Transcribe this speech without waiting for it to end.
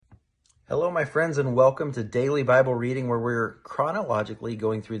Hello, my friends, and welcome to Daily Bible Reading, where we're chronologically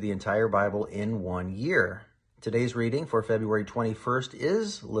going through the entire Bible in 1 year. Today's reading for February 21st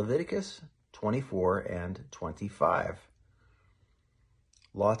is Leviticus 24 and 25.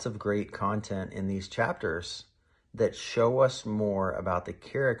 Lots of great content in these chapters that show us more about the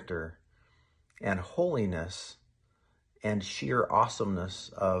character and holiness and sheer awesomeness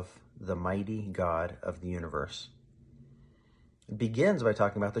of the mighty God of the universe. It begins by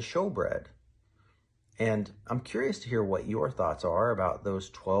talking about the showbread. And I'm curious to hear what your thoughts are about those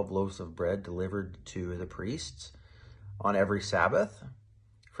 12 loaves of bread delivered to the priests on every Sabbath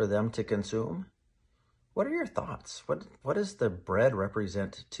for them to consume. What are your thoughts? What does the bread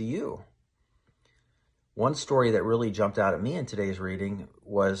represent to you? One story that really jumped out at me in today's reading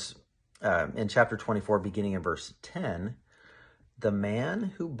was in chapter 24, beginning in verse 10, the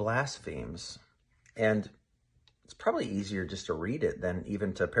man who blasphemes. And it's probably easier just to read it than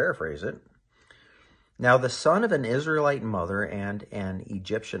even to paraphrase it. Now the son of an Israelite mother and an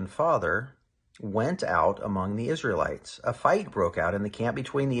Egyptian father went out among the Israelites. A fight broke out in the camp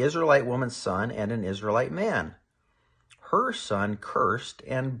between the Israelite woman's son and an Israelite man. Her son cursed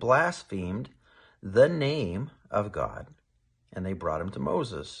and blasphemed the name of God, and they brought him to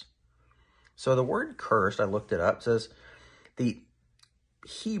Moses. So the word cursed, I looked it up, says the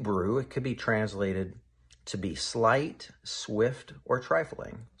Hebrew, it could be translated to be slight, swift, or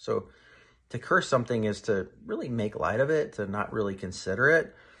trifling. So to curse something is to really make light of it, to not really consider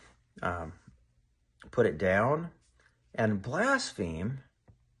it, put it down. And blaspheme,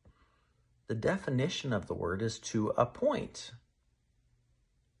 the definition of the word is to appoint.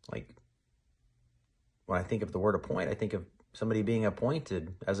 Like, when I think of the word appoint, I think of somebody being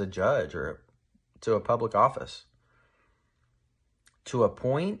appointed as a judge or to a public office. To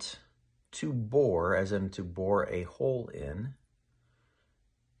appoint, to bore, as in to bore a hole in,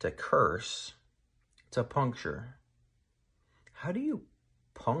 to curse, to puncture. How do you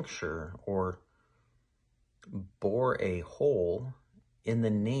puncture or bore a hole in the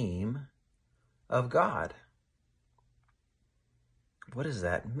name of God? What does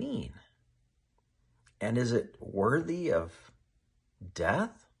that mean? And is it worthy of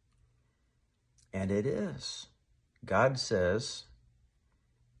death? And it is. God says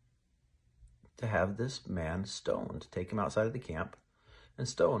to have this man stoned, take him outside of the camp and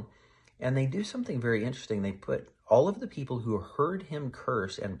stone. And they do something very interesting. They put all of the people who heard him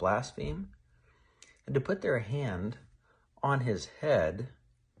curse and blaspheme and to put their hand on his head,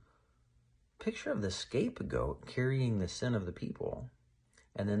 picture of the scapegoat carrying the sin of the people.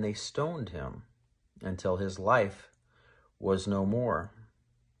 And then they stoned him until his life was no more.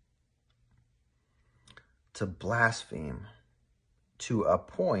 To blaspheme, to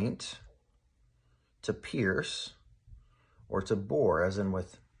appoint, to pierce, or to bore, as in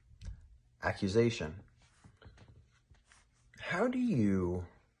with accusation. How do you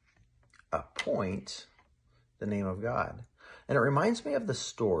appoint the name of God? And it reminds me of the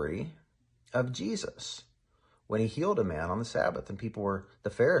story of Jesus when he healed a man on the Sabbath, and the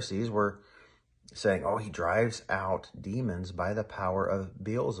Pharisees were saying, oh, he drives out demons by the power of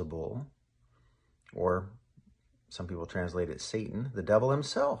Beelzebul, or some people translate it Satan, the devil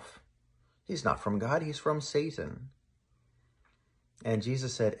himself. He's not from God, he's from Satan. And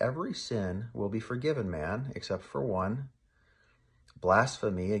Jesus said, every sin will be forgiven man, except for one,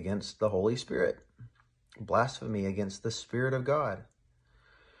 blasphemy against the Holy Spirit, blasphemy against the Spirit of God,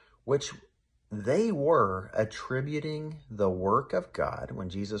 which they were attributing the work of God when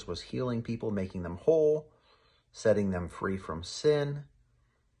Jesus was healing people, making them whole, setting them free from sin.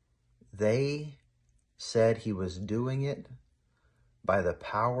 They said he was doing it by the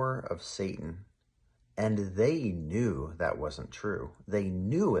power of Satan. And they knew that wasn't true. They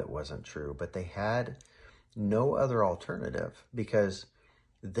knew it wasn't true, but they had no other alternative because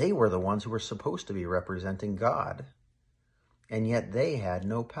they were the ones who were supposed to be representing God. And yet they had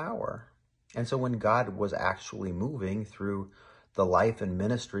no power. And so when God was actually moving through the life and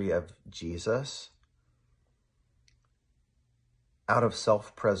ministry of Jesus, out of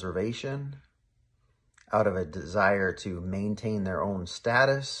self-preservation, out of a desire to maintain their own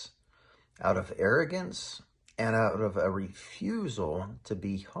status, out of arrogance, and out of a refusal to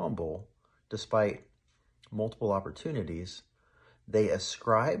be humble despite multiple opportunities, they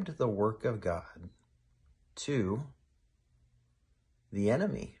ascribed the work of God to the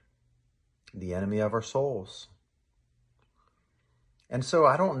enemy of our souls. And so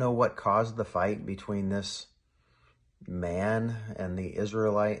I don't know what caused the fight between this man and the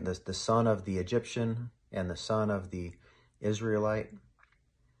Israelite, the son of the Egyptian and the son of the Israelite.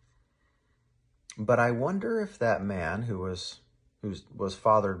 But I wonder if that man who was who was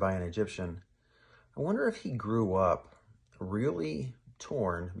fathered by an Egyptian, I wonder if he grew up really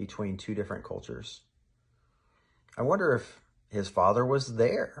torn between two different cultures. I wonder if his father was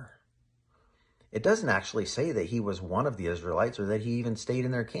there. It doesn't actually say that he was one of the Israelites or that he even stayed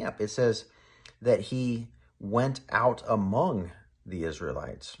in their camp. It says that he went out among the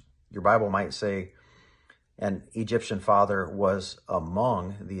Israelites. Your Bible might say an Egyptian father was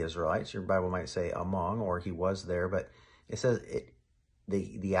among the Israelites. Your Bible might say among, or he was there, but it says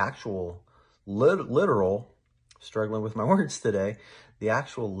the actual literal, struggling with my words today, the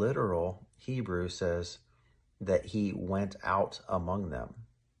actual literal Hebrew says that he went out among them,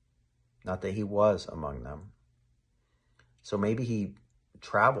 not that he was among them. So maybe he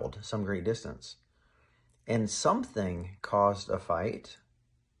traveled some great distance and something caused a fight.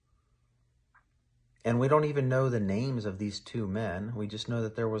 And we don't even know the names of these two men. We just know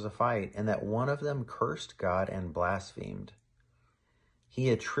that there was a fight and that one of them cursed God and blasphemed. He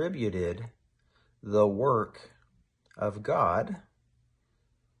attributed the work of God,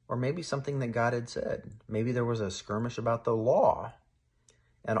 or maybe something that God had said. Maybe there was a skirmish about the law.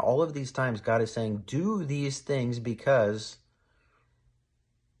 And all of these times God is saying, do these things because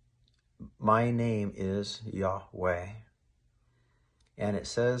my name is Yahweh. And it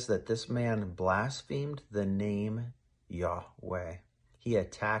says that this man blasphemed the name Yahweh. He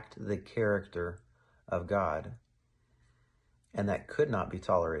attacked the character of God. And that could not be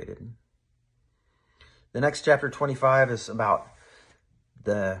tolerated. The next chapter 25 is about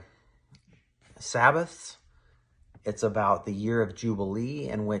the Sabbaths. It's about the year of Jubilee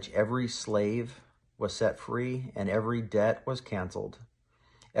in which every slave was set free and every debt was canceled.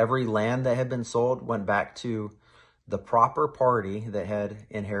 Every land that had been sold went back to the proper party that had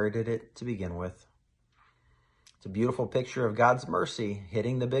inherited it to begin with. It's a beautiful picture of God's mercy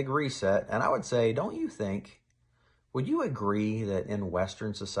hitting the big reset. And I would say, don't you think, would you agree that in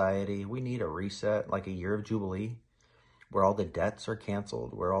Western society, we need a reset, like a year of Jubilee, where all the debts are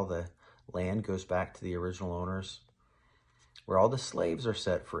canceled, where all the land goes back to the original owners, where all the slaves are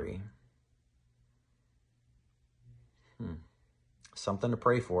set free? Something to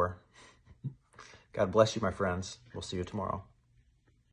pray for. God bless you, my friends. We'll see you tomorrow.